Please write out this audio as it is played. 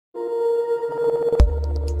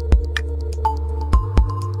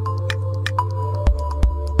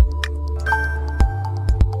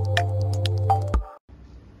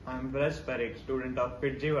student of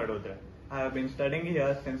FIITJEE Vadodara. I have been studying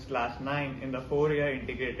here since class 9 in the 4-year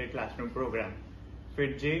integrated classroom program.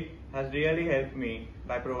 FIITJEE has really helped me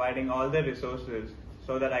by providing all the resources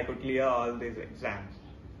so that I could clear all these exams.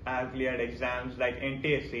 I have cleared exams like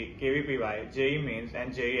NTSC, KVPY, JEE Mains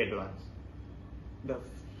and JEE Advanced. The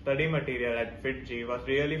study material at FIITJEE was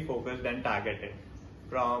really focused and targeted,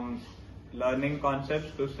 from learning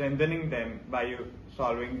concepts to strengthening them by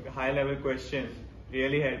solving high-level questions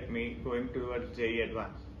really helped me going towards JEE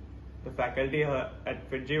Advanced. The faculty here at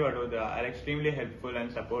FIITJEE Vadodara are extremely helpful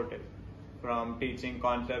and supportive. From teaching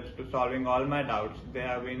concepts to solving all my doubts, they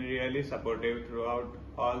have been really supportive throughout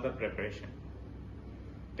all the preparation.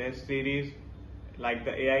 Test series like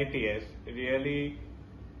the FIITJEE really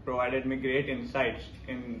provided me great insights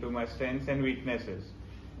into my strengths and weaknesses.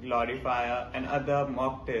 Glorifier and other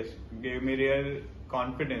mock tests gave me real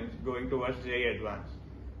confidence going towards JEE Advanced.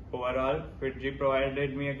 Overall, FIITJEE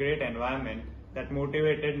provided me a great environment that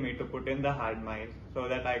motivated me to put in the hard miles so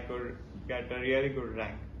that I could get a really good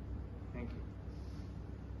rank. Thank you.